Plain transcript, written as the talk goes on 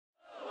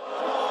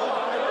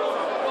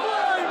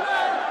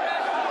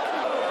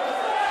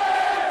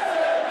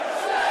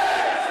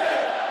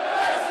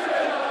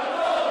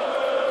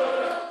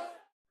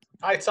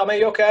Hi, Tommy.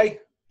 You okay?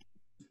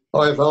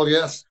 Hi, Val.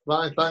 Yes,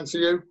 fine. Thanks to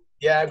you.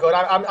 Yeah, good.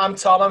 I'm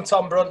Tom. I'm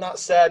Tom Brunt.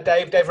 That's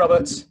Dave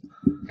Roberts.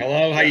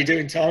 Hello, how you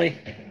doing, Tommy?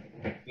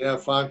 Yeah,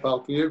 fine,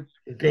 pal. For you?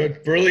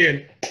 Good,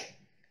 brilliant.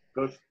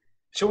 Good.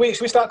 Should we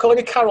start calling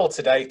you Carol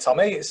today,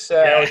 Tommy? It's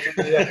Yeah,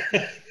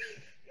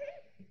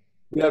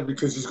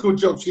 because it's a good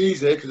job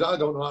she's here because I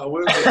don't know how to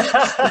work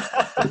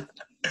it.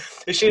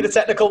 Is she the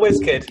technical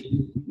whiz kid?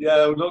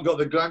 Yeah, we've not got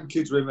the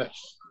grandkids with me.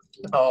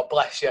 Oh,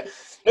 bless you.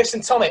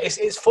 Listen, Tommy,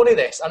 it's funny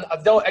this, and I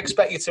don't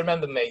expect you to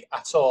remember me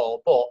at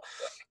all, but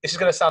this is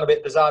going to sound a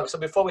bit bizarre. So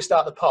before we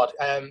start the pod,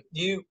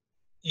 do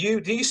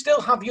you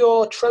still have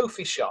your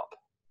trophy shop?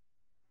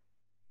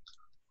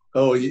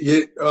 Oh, I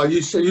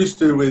used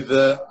to with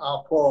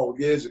our Paul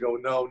years ago.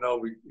 No,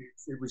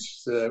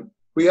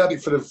 we had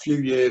it for a few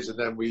years and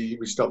then we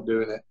stopped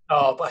doing it.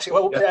 Oh, bless you.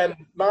 Well,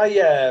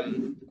 yeah.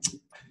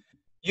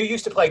 You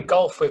used to play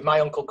golf with my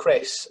uncle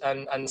Chris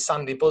and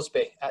Sandy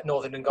Busby at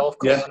Northern Golf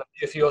Club and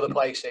a few other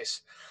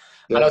places.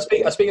 Yeah. And I was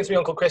speaking to my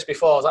uncle Chris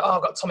before. I was like, "Oh,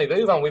 I've got Tommy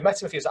Booth on. We've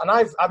met him a few times, and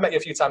I've met you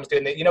a few times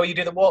doing the. You know, you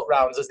do the walk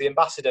rounds as the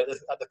ambassador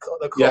at the club.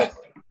 Yeah.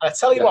 And I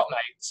tell you what,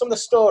 mate, some of the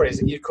stories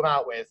that you've come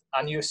out with,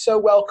 and you're so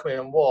welcoming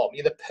and warm.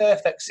 You're the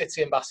perfect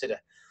City ambassador.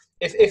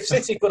 If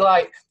City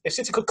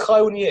could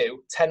clone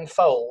you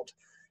tenfold.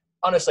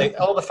 Honestly,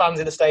 all the fans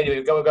in the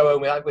stadium go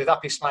home with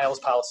happy smiles,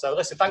 pal. So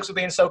listen, thanks for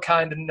being so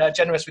kind and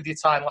generous with your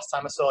time last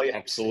time I saw you.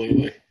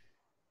 Absolutely.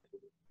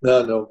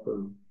 No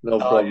problem. No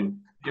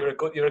problem. You're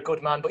a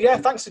good man. But yeah,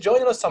 thanks for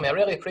joining us, Tommy. I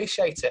really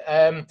appreciate it.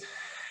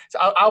 So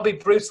I'll be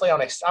brutally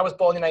honest. I was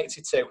born in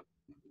 '82.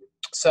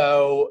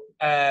 So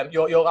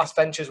your last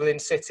ventures within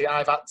City,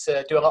 I've had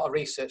to do a lot of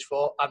research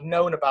for. I've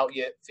known about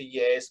you for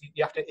years.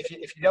 You have to, if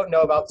you don't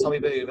know about Tommy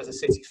Booth as a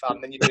City fan,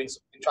 then you're doing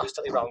something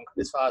drastically wrong,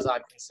 as far as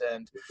I'm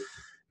concerned.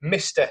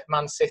 Mr.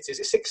 Man City. Is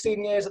it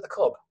 16 years at the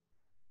club?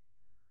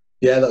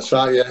 Yeah, that's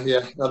right.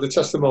 Yeah. I had a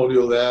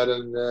testimonial there,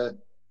 and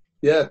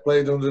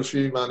played under a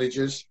few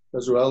managers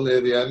as well near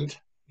the end.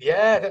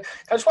 Yeah,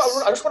 I just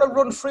want to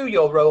run through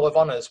your roll of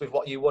honours with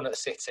what you won at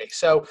City.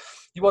 So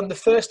you won the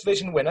First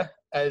Division winner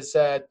as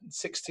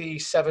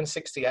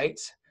 67-68,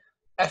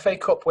 FA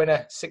Cup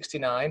winner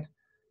 69,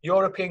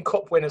 European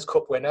Cup Winners'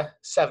 Cup winner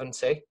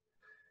 70.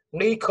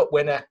 League Cup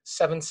winner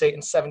 70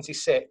 and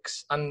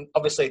 76, and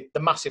obviously the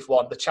massive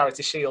one, the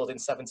Charity Shield in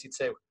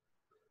 72.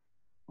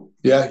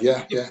 Yeah.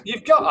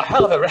 You've got a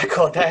hell of a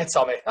record there,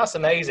 Tommy. That's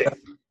amazing.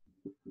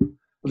 Well,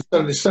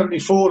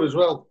 74 as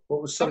well.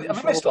 What was 74?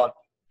 Have I missed one?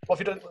 What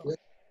have you done? Yeah.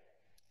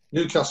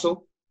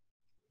 Newcastle.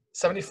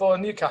 74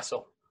 in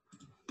Newcastle.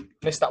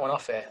 Missed that one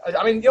off here.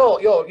 I mean, your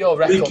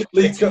record.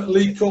 League Cup.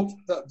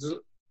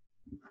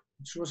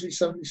 Was he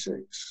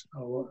 76?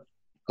 Oh, what?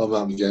 Oh,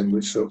 man, again,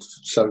 which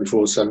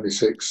 74,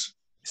 76.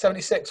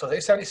 76, was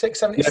it? 76,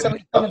 70,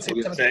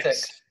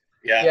 76.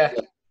 Yeah.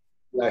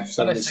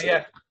 76.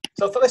 Yeah.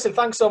 So, listen,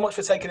 thanks so much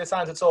for taking the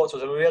time to talk to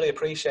us. We really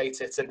appreciate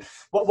it. And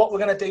what we're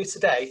going to do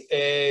today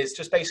is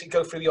just basically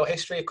go through your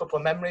history, a couple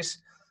of memories.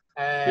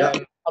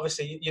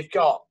 Obviously, you've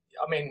got,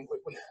 I mean,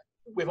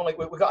 we've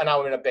got an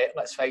hour and a bit,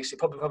 let's face it,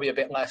 probably a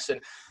bit less.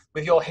 And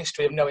with your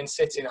history of knowing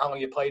City and how long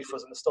you played for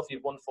us and the stuff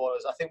you've won for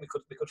us, I think we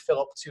could fill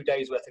up 2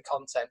 days worth of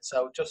content.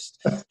 So just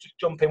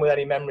jump in with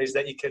any memories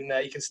that you can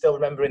still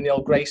remember in the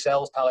old grey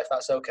cells, pal, if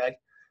that's okay.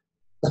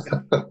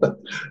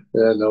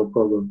 Yeah, no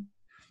problem.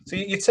 So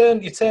you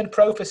turned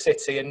pro for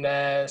City in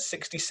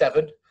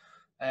 67,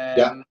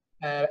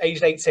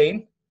 aged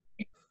 18.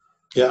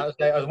 Yeah,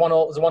 it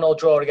was a 1-1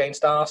 draw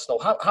against Arsenal.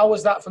 How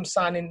was that from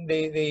signing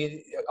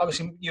the?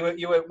 Obviously,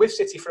 you were with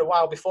City for a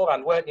while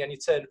beforehand, weren't you? And you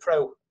turned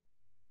pro.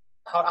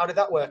 How did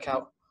that work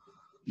out?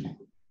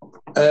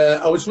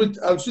 I was with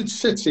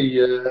City.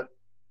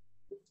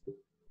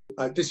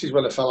 This is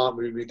when I fell out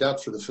with my dad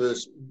for the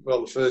first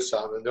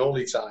time and the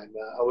only time.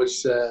 I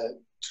was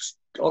just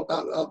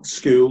at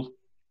school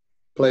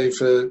playing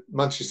for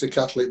Manchester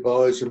Catholic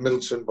boys and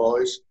Middleton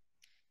boys,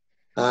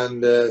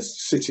 and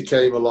City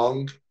came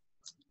along,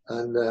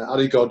 and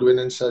Harry Godwin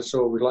and said,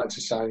 "So we'd like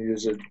to sign you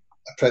as an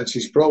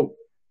apprentice pro."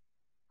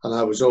 And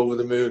I was over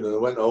the moon, and I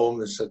went home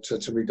and said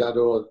to my dad,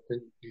 "Oh, I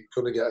think you're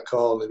going to get a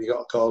call." And he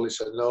got a call. He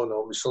said, No,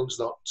 my son's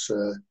not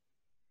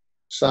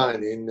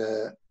signing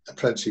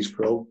apprentice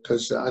pro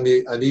because I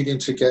need him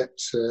to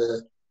get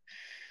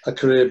a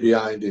career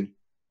behind him.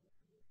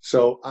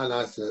 So, and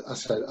I said,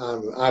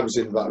 I was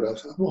in the background. I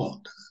said,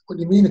 What do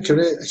you mean a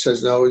career? He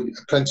says, "No,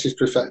 apprentice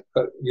perfect.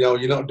 But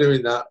you're not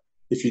doing that.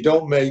 If you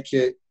don't make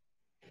it,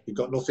 you've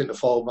got nothing to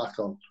fall back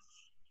on."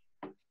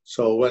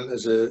 So I went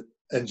as an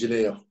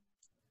engineer.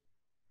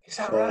 Is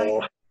that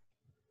right?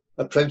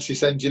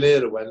 Apprentice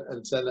engineer I went,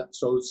 and then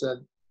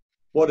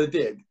what I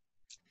did,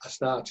 I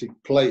started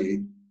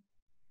playing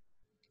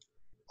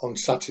on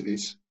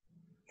Saturdays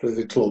for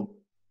the club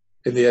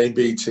in the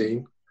A&B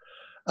team,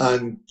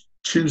 and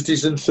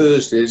Tuesdays and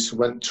Thursdays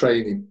went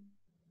training.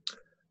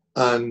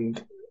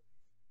 And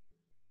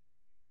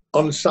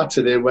on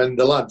Saturday, when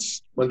the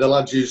lads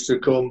used to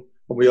come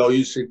and we all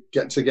used to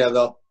get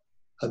together,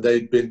 and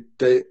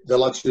the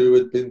lads who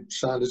had been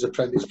signed as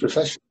apprentice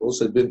professionals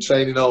had been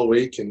training all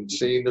week and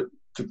seeing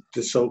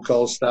the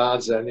so-called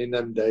stars then in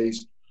them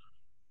days.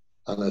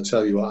 And I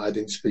tell you what, I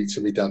didn't speak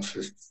to my dad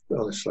for,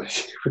 honestly,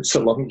 it's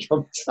a long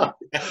time.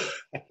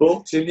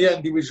 But in the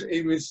end, he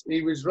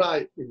was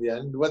right in the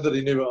end, whether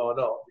he knew it or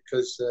not.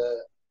 Because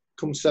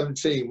come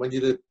 17, when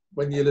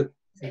you're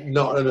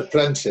not an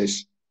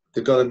apprentice,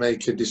 they've got to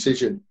make a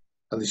decision.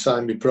 And they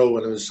signed me pro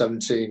when I was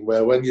 17.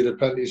 Where when you're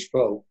apprentice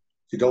pro,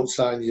 you don't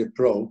sign your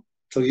pro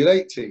till you're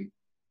 18.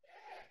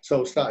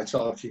 So I started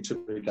talking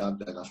to my dad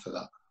then after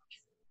that.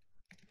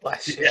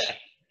 Bless you. Yeah.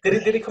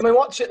 Did he come and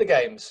watch at the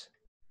games?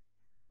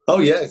 Oh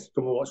yeah,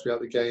 come and watch me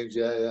at the games.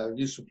 Yeah. I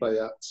used to play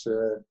at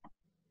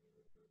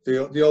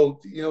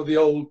the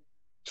old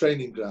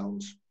training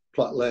grounds,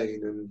 Platt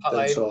Lane and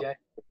yeah.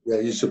 Yeah, I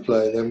used to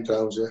play at them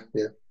grounds.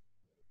 Yeah.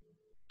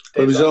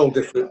 But it was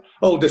an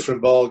all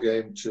different ball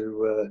game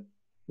to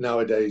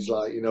nowadays.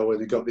 Like where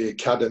they got the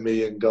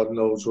academy and God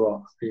knows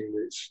what. I mean,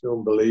 it's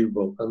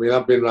unbelievable. I mean,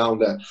 I've been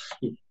round there.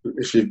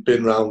 If you've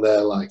been round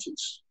there, like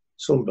it's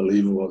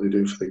unbelievable what they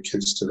do for the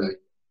kids today.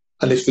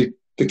 And if the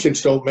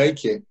kids don't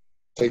make it,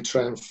 they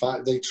try and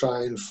find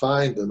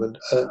them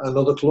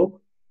another club,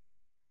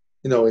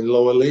 in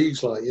lower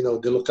leagues, like, they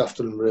look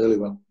after them really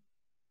well.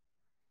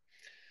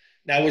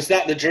 Now, was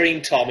that the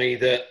dream, Tommy,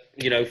 that,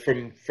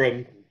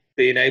 from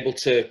being able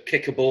to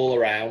kick a ball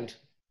around,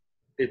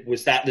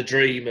 was that the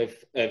dream of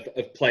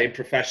playing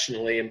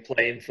professionally and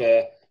playing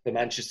for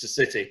Manchester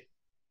City?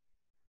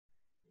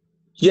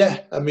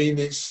 Yeah, I mean,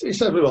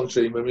 it's everyone's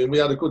dream. I mean, we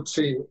had a good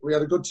team. We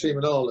had a good team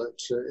and all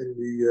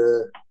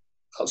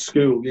at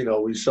school.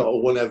 We sort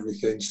of won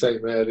everything.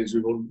 St Mary's,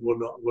 we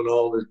won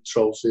all the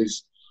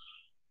trophies.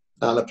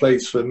 And I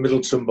played for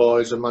Middleton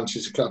boys and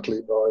Manchester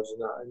Catholic boys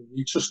and that. And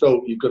you just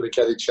hope you're going to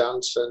get a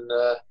chance. And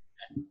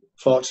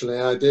fortunately,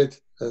 I did,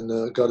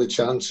 and got a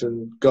chance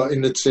and got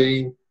in the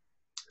team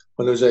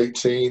when I was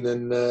 18.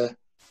 And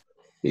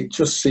it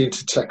just seemed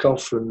to take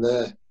off from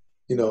there.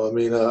 I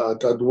mean,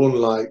 I'd won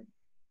like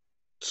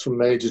some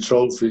major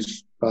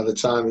trophies by the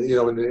time, in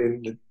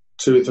the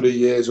 2 or 3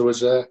 years I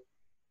was there.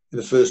 In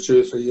the first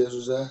 2 or 3 years I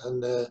was there.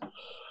 And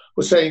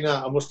but saying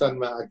that, I must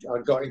admit,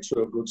 I got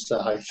into a good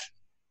side.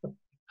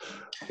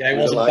 Yeah, it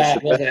wasn't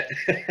bad, was it?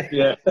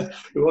 Yeah,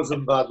 it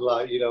wasn't bad.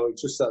 Like,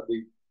 it's just that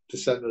the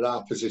centre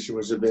half position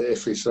was a bit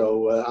iffy.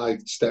 So I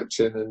stepped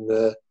in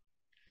and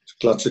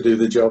glad to do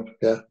the job.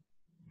 Yeah.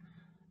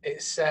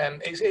 It's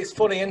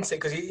funny, isn't it?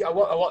 Because I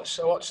watched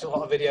a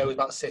lot of videos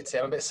about City.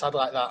 I'm a bit sad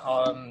like that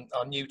on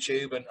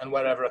YouTube and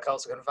wherever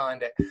else I can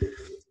find it.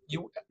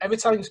 Every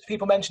time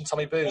people mention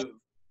Tommy Booth,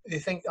 you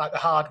think like the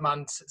hard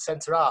man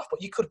centre half,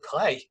 but you could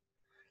play.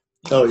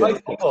 You could play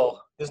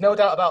football. There's no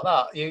doubt about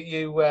that.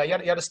 You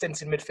had a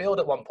stint in midfield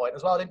at one point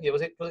as well, didn't you?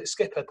 Was it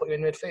Skipper put you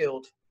in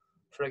midfield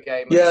for a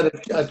game? Yeah,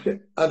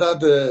 I'd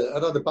had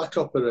a back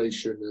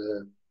operation.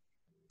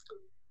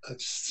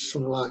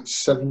 Something like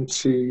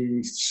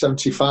 70,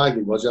 75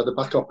 it was. I had a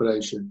back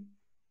operation,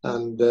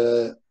 and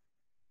they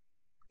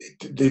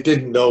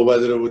didn't know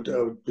whether I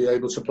would be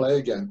able to play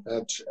again.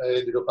 I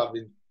ended up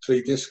having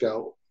 3 disc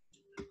out,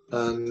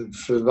 and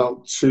for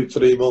about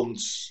 2-3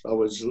 months I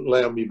was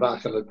lay on my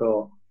back, and I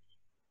thought,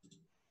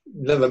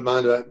 never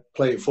mind about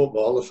playing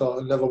football, I thought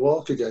I'd never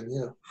walk again.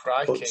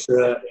 But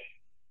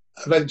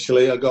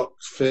eventually I got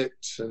fit,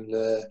 and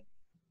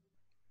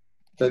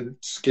then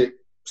Skip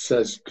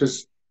says,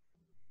 because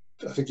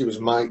I think it was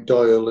Mike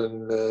Doyle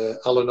and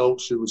Alan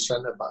Oates who were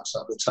centre backs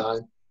at the time.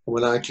 And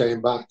when I came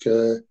back,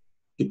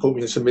 he put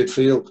me into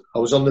midfield. I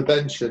was on the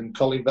bench and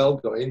Colin Bell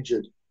got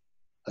injured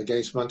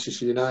against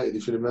Manchester United,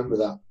 if you remember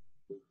that.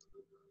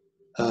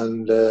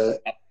 And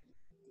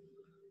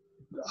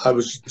I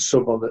was the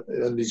sub on it,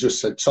 and he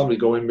just said, "Tommy,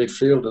 go in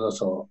midfield." And I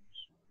thought,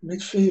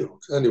 midfield?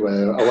 Anyway,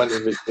 I went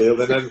in midfield,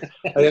 and then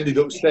I ended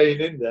up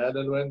staying in there. And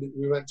then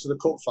we went to the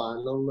cup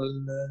final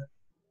and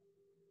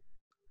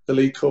the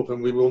League Cup,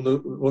 and we won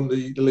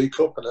the League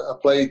Cup, and I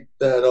played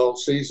there all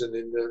season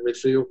in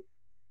midfield.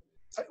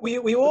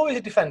 Were you always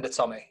a defender,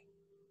 Tommy?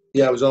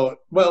 Yeah, I was always,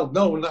 well,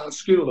 no, not at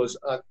school.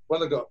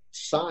 When I got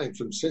signed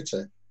from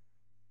City,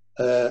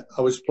 I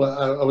was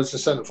the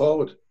centre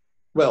forward,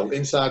 well,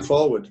 inside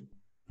forward,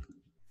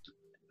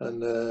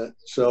 and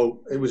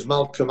so it was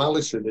Malcolm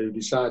Allison who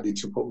decided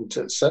to put me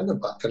to centre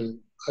back, and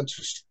I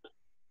just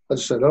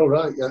said, "All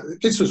right." Yeah.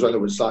 This was when I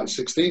was like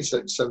 16,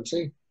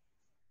 17.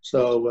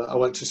 So I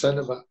went to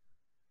centre back.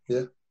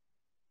 Yeah,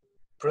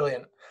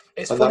 brilliant.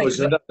 It's and funny.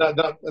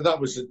 That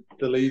was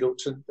the lead up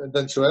to, and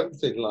then to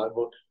everything. Like,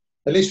 but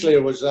initially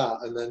it was that,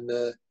 and then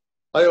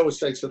I always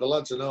say to the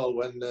lads and all,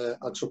 when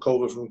I took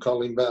over from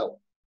Colin Bell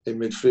in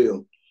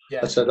midfield,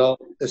 I said, all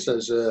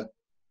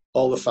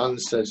the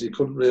fans says he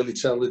couldn't really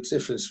tell the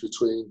difference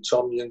between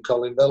Tommy and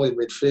Colin Bell in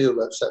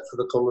midfield, except for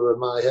the colour of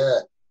my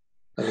hair.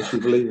 And if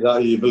you believe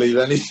that, you believe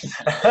anything.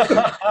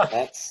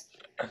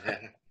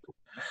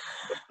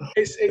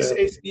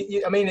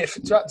 I mean,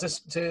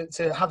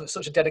 to have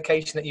such a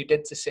dedication that you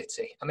did to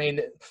City. I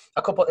mean,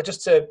 a couple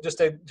just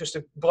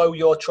to blow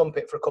your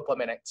trumpet for a couple of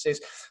minutes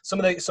is some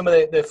of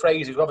the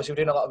phrases. Obviously, we're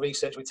doing a lot of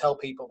research. We tell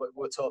people, but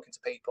we're talking to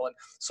people, and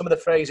some of the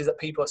phrases that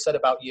people have said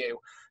about you: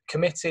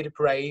 committed,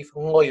 brave,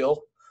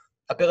 loyal,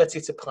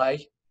 ability to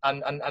play,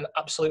 and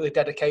absolutely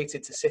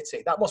dedicated to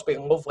City. That must be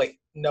lovely,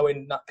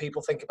 knowing that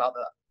people think about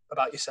that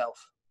about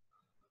yourself.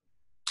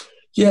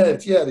 Yeah,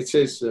 it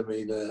is. I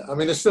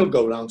mean, I still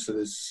go around to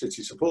the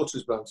City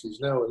supporters branches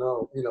now and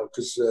all, you know,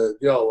 because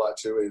they all like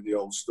to hear the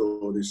old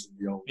stories and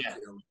the old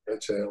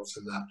tales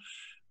and that.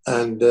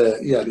 And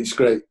it's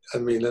great. I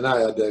mean, and I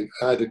had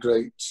a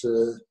great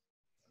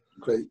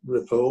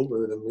rapport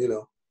with them. You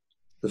know,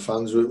 the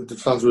fans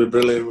were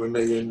brilliant with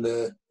me, and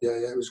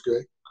it was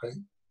great.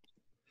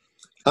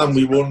 And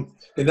we won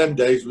in them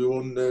days. We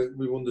won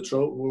the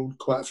trophy. We won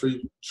quite a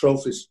few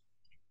trophies.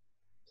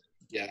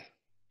 Yeah.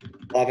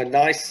 I have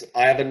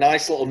a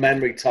nice little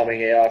memory, Tommy,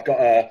 here. I've got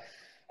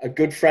a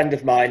good friend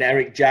of mine,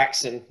 Eric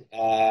Jackson,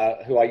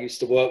 who I used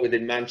to work with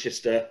in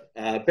Manchester,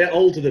 a bit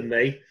older than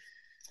me.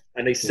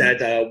 And he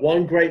said,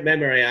 one great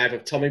memory I have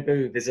of Tommy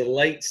Booth is a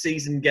late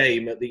season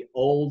game at the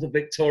old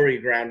Victoria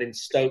ground in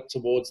Stoke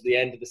towards the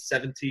end of the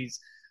 70s,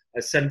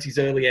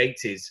 early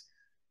 80s.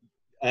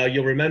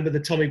 You'll remember the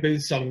Tommy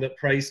Booth song that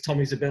praised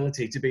Tommy's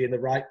ability to be in the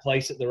right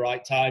place at the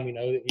right time. You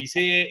know, he's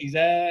here, he's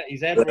there,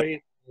 he's everywhere.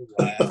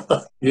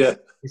 Yeah.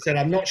 He said,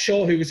 I'm not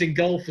sure who was in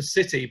goal for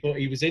City, but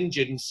he was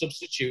injured and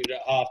substituted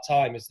at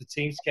half-time. As the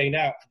teams came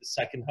out for the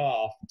second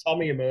half,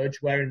 Tommy emerged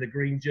wearing the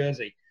green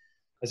jersey.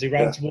 As he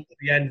ran towards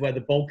the end where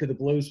the bulk of the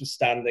Blues were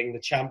standing, the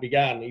chant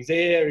began. He's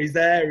here, he's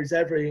there, he's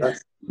everywhere.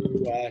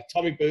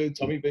 Tommy Booth.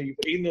 But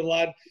even the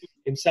lad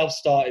himself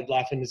started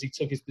laughing as he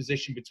took his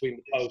position between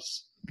the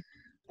posts.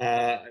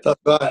 That's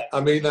right.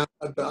 I mean, I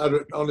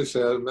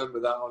honestly, I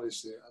remember that,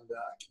 honestly. And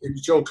it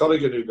was Joe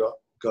Corrigan who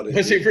got it.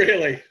 Was it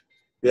really?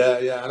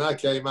 Yeah, and I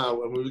came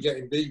out and we were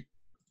getting beat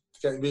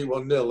 1-0.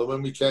 And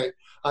when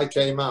I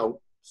came out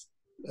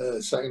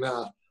second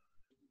half,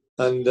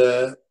 and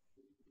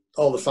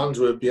all the fans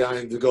were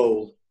behind the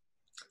goal,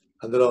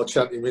 and they're all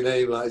chanting my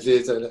name like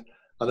this. And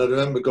I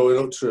remember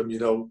going up to them, you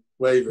know,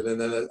 waving,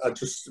 and then I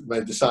just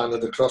made the sign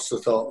of the cross.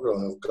 I thought,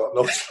 oh God,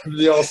 no!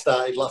 They all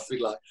started laughing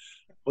like.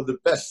 But the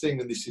best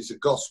thing, and this is a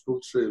gospel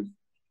truth,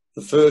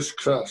 the first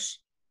cross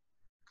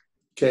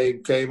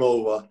came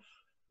over.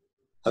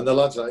 And the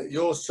lads like,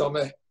 yours,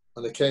 Tommy.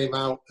 And I came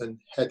out and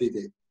headed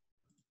it.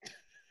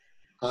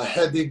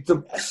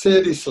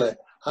 Seriously,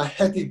 I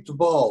headed the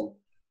ball.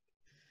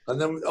 And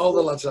then all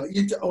the lads like,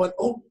 I went,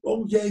 oh,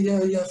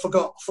 yeah,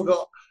 forgot.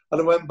 And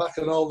I went back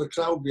and all the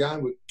crowd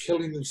behind were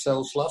killing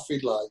themselves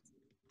laughing like.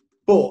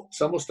 But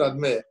I must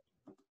admit,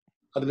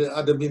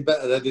 I'd have been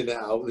better heading it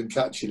out than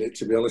catching it,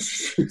 to be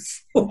honest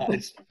with you. That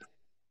is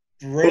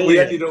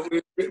brilliant.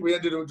 But we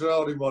ended up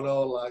drawing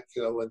 1-1, like,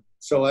 you know. And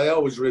so I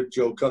always rib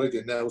Joe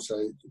Corrigan now,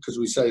 because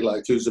we say,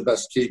 like, who's the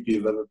best keeper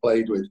you've ever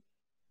played with?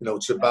 You know,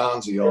 to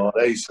Barnsley or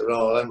Ace or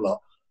all them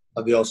lot.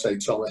 And they all say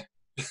Tommy.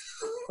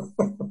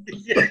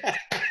 Yeah.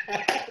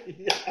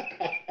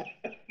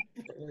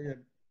 Brilliant.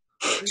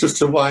 Just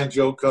to wind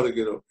Joe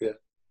Corrigan up, yeah.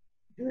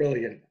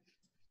 Brilliant.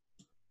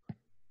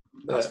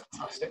 That's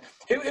fantastic.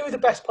 Who are the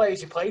best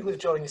players you played with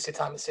during your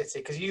time at City?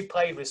 Because you've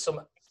played with some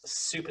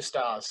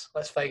superstars,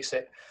 let's face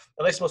it.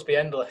 The list must be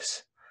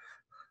endless.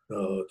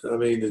 Oh, I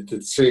mean, the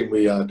team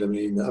we had, I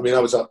mean, I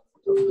was at,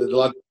 the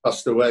lad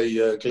passed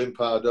away, Glyn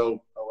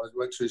Pardo. I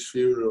went to his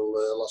funeral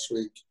last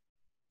week.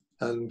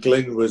 And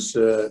Glyn was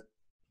the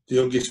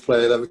youngest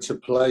player ever to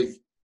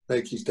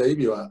make his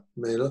debut at. I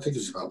mean, I think he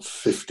was about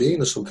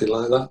 15 or something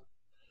like that.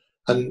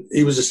 And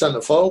he was a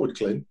centre forward,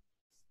 Glyn.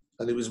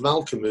 And it was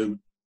Malcolm who,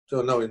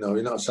 no,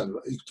 you're not a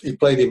centre. He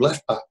played him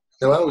left back.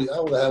 Now, how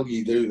the hell do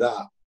you do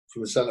that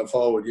from a centre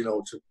forward, you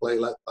know, to play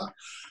left back?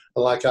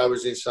 And like I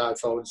was inside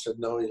forward and said,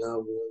 no, you're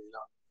not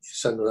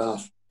centre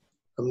half.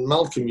 And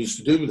Malcolm used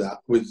to do that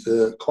with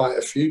quite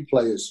a few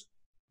players,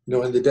 you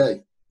know, in the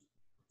day.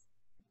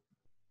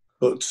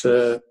 But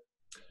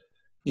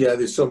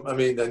there's some. I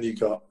mean, then you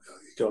got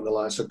the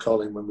likes of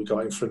Colin when we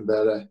got him from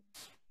Bury.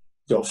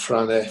 You got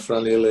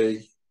Franny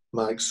Lee,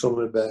 Mike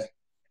Summerby,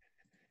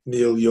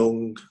 Neil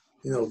Young.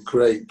 You know,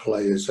 great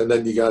players. And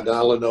then you got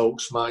Alan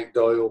Oakes, Mike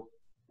Doyle.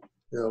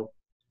 You know,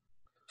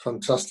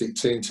 fantastic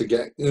team to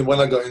get. You know, when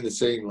I got in the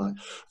team,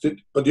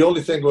 but the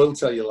only thing I will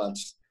tell you,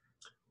 lads,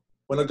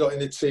 when I got in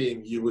the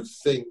team, you would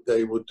think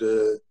they would,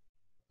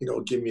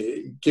 give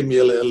me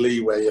a little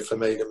leeway if I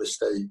made a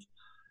mistake.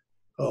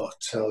 Oh, I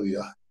tell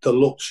you, the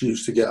looks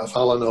used to get off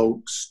Alan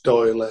Oakes,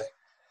 Doyle,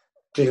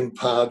 Glyn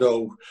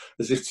Pardo,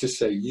 as if to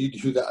say, you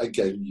do that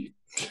again,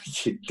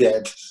 you're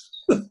dead.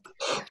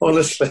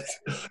 Honestly,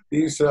 they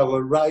used to have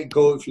a right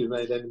go if you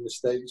made any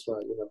mistakes,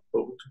 like, you know.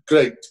 But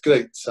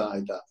great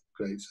side, that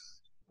great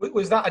side.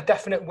 Was that a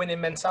definite winning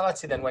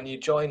mentality then when you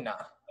joined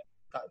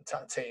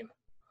that team?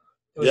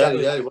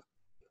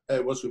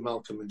 It was with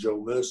Malcolm and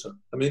Joe Mercer.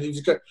 I mean, he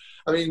was good.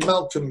 I mean,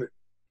 Malcolm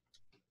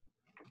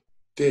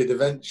did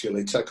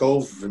eventually take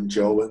over from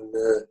Joe, and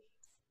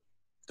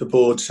the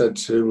board said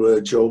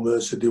to Joe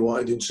Mercer they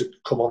wanted him to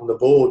come on the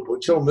board,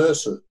 but Joe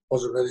Mercer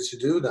wasn't ready to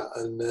do that.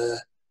 And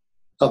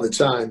at the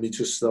time, he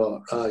just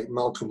thought, right,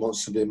 Malcolm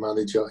wants to be a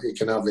manager, he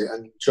can have it.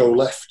 And Joe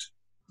left,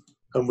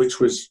 and which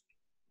was,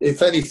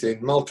 if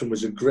anything, Malcolm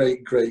was a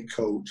great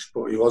coach,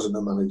 but he wasn't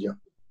a manager.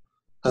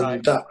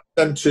 And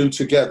them two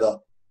together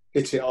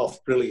hit it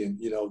off brilliant.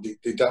 You know,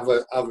 they'd have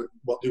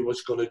what they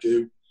was going to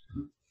do,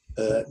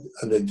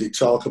 and then they'd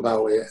talk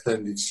about it, and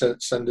then they'd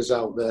send us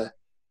out there.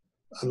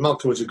 And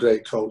Malcolm was a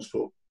great coach,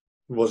 but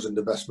he wasn't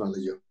the best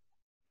manager.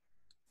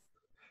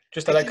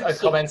 Just a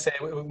comment here.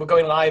 We're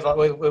going live.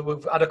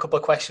 We've had a couple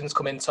of questions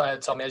come in,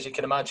 Tommy, as you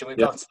can imagine. We've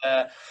got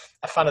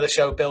a fan of the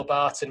show, Bill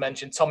Barton,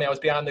 mentioned, Tommy, I was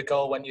behind the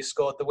goal when you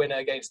scored the winner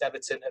against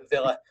Everton at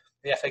Villa,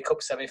 the FA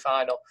Cup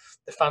semi-final.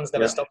 The fans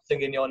never stopped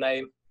singing your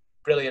name.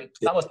 Brilliant.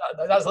 Yeah.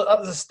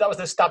 That was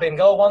the stabbing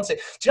goal, wasn't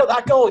it? Do you know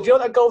that goal? Do you know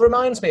what that goal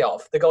reminds me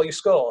of? The goal you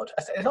scored?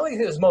 I don't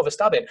think it was more of a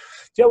stabbing.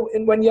 Do you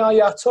know when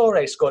Yaya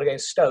Toure scored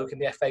against Stoke in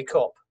the FA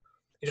Cup?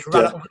 He just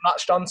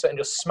latched onto it and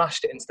just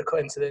smashed it into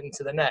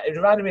the net. It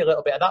reminded me a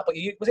little bit of that. But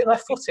was it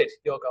left-footed,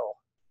 your goal?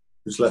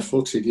 It was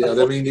left-footed. Yeah.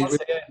 I mean,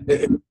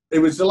 it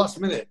was the last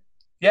minute.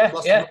 Yeah.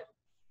 Minute.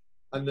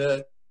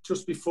 And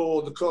just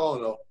before the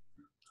corner,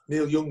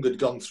 Neil Young had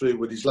gone through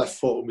with his left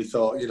foot, and we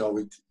thought, you know,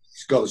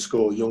 he's got to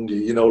score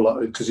Youngie, you know,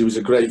 because he was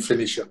a great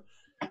finisher.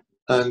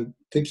 And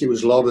I think it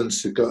was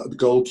Lawrence, the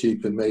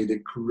goalkeeper, made a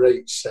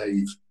great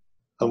save,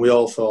 and we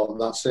all thought,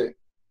 that's it.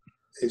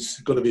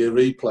 It's going to be a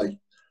replay.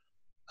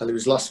 And it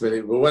was last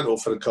minute. We went up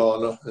for a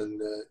corner, and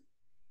I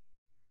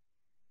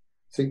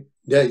think,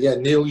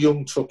 Neil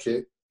Young took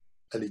it,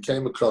 and he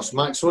came across.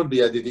 Mike Swanby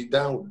headed it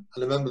down,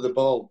 and I remember the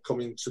ball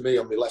coming to me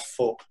on my left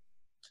foot,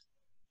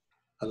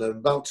 and I'm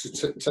about to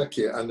take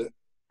it, and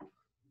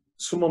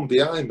someone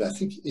behind me, I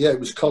think, it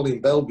was Colin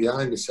Bell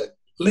behind me, said,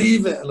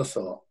 leave it. And I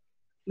thought,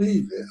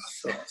 leave it?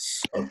 I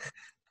thought,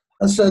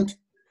 I said,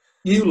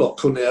 you lot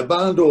couldn't hit a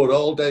barn door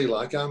all day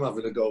like I'm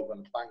having a go,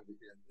 and I banged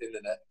it in the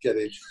net, get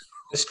in.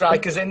 The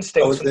striker's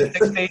instinct from the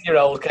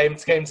 16-year-old came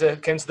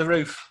to the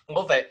roof.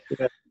 Love it.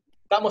 Yeah.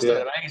 That must have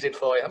been amazing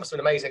for you. That must have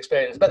been an amazing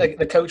experience. I bet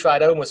the coach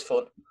ride home was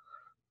fun.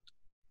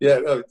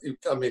 Yeah,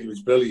 I mean, it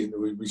was brilliant.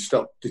 We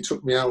stopped. They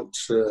took me out,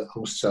 I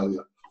must tell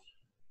you.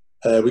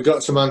 We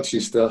got to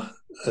Manchester,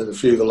 and a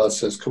few of the lads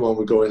says, come on,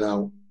 we're going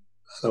out.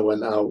 And I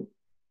went out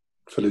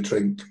for the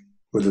drink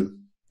with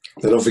them.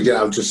 And don't forget,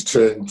 I've just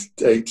turned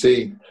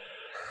 18.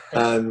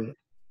 And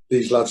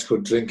these lads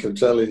could drink, I'm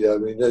telling you. I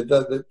mean,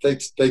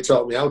 they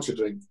taught me how to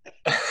drink.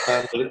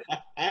 And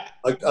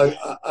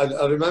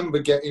I remember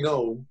getting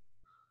home.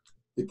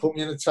 They put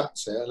me in a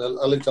taxi, and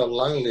I lived on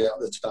Langley at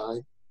the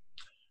time.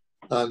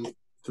 And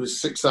there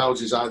was 6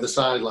 houses either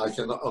side, like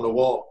on a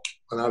walk.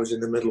 And I was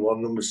in the middle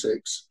one, number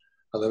 6.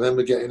 And I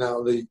remember getting out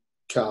of the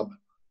cab,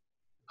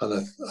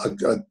 and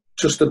I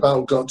just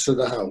about got to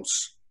the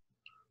house.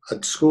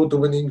 I'd scored the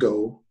winning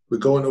goal. We're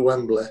going to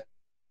Wembley.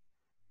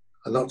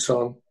 I knocked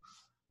on.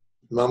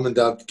 Mum and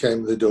Dad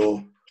came to the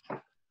door,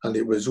 and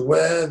it was,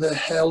 where the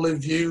hell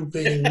have you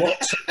been? What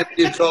time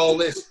do you call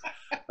this?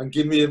 And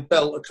give me a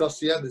belt across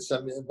the head and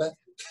send me to bed.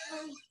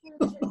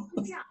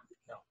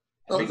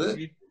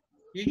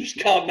 You just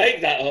can't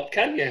make that up,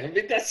 can you? I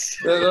mean,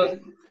 that's...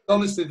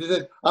 Honestly, they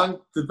did. And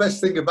the best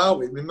thing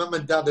about it, my mum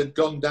and dad had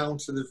gone down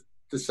to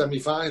the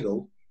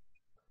semi-final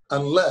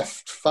and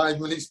left 5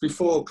 minutes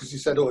before because he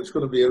said, it's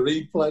going to be a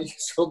replay.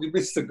 So they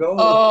missed the goal.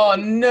 Oh,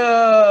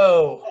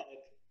 no.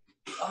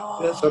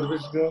 Yeah, so they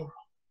missed the goal.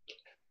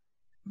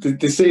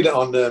 They seen it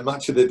on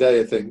Match of the Day,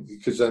 I think,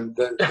 because then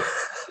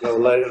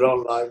later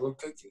on,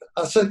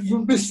 I said,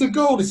 you missed the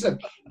goal. He said,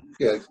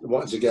 I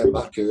wanted to get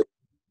back at it.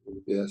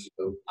 Yes.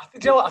 So.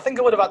 I think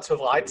I would have had to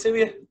have lied to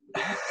you.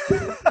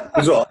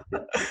 What?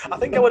 I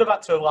think I would have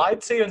had to have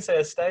lied to you and say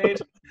I stayed.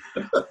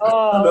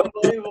 Oh,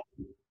 unbelievable.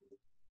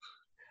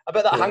 I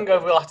bet that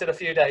hangover lasted a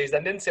few days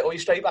then, didn't it? Or you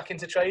straight back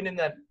into training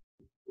then?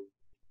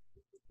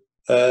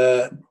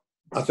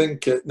 I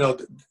think, no.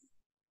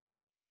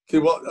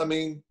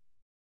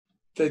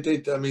 They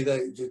did. I mean,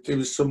 there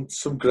was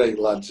some great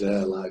lads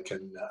there, and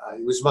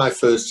it was my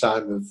first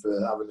time of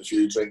having a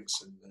few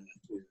drinks, and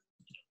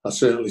I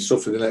certainly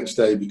suffered the next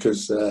day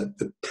because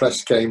the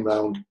press came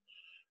round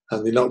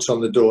and they knocked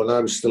on the door, and I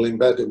was still in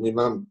bed, and my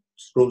mum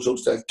runs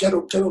upstairs, get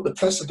up, the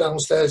press are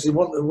downstairs, they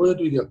want a word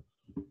with you.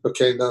 I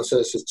came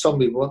downstairs, says,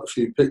 Tommy, we want a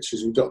few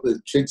pictures, we've got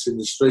the kids in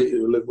the street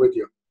who live with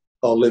you,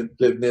 or live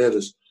near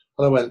us.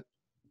 And I went,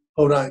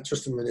 all right,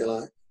 just a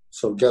minute,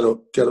 so get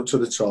up to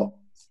the top,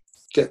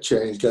 get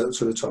changed, get up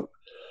to the top.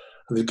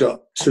 And they've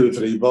got 2 or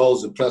 3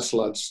 balls of press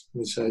lads,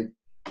 and they say,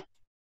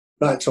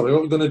 right, Tommy,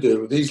 what we're going to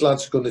do, these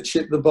lads are going to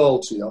chip the ball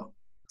to you,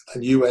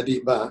 and you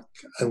edit back,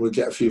 and we'll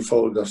get a few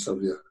photographs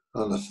of you.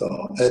 And I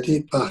thought,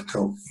 edit back,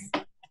 and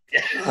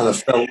I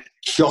felt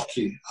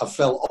shocking. I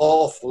felt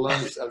awful,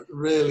 and I was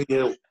really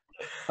ill.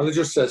 And he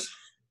just says,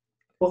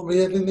 what are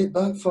we editing it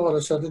back for? I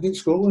said, I didn't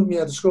score with me,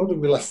 I had scored with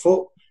my left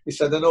foot. He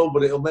said, I know,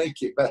 but it'll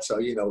make it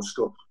better,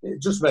 score.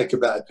 Just make a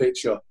better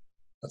picture.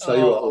 I'll tell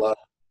you what, lad.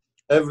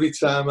 Every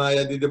time I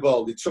headed the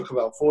ball, they took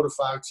about 4 or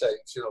 5 takes,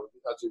 as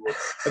you would.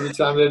 Every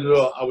time I headed the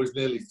ball, I was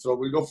nearly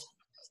throwing up.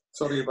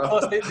 Sorry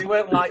about that. They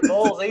weren't like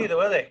balls either,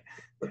 were they?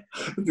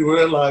 They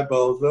weren't like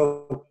balls,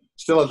 no.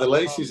 Still had the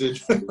laces in.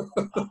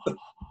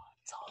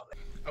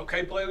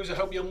 Okay, Blues, I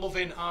hope you're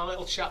loving our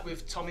little chat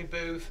with Tommy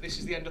Booth. This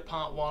is the end of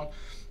part 1.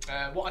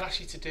 What I'd ask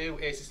you to do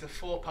is, it's the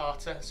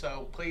 4-parter,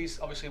 so please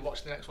obviously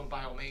watch the next one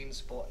by all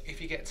means, but if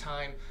you get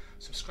time,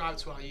 subscribe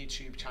to our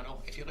YouTube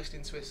channel. If you're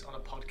listening to us on a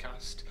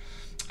podcast,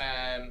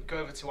 go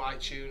over to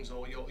iTunes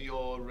or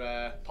your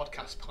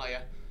podcast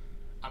player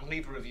and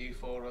leave a review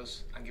for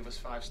us and give us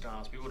 5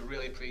 stars. We would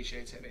really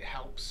appreciate it, and it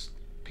helps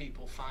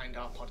people find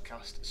our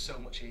podcast so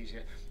much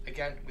easier.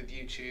 Again, with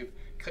YouTube,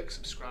 click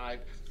subscribe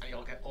and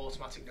you'll get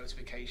automatic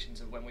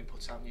notifications of when we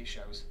put out new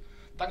shows.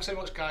 Thanks so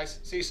much, guys.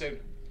 See you soon.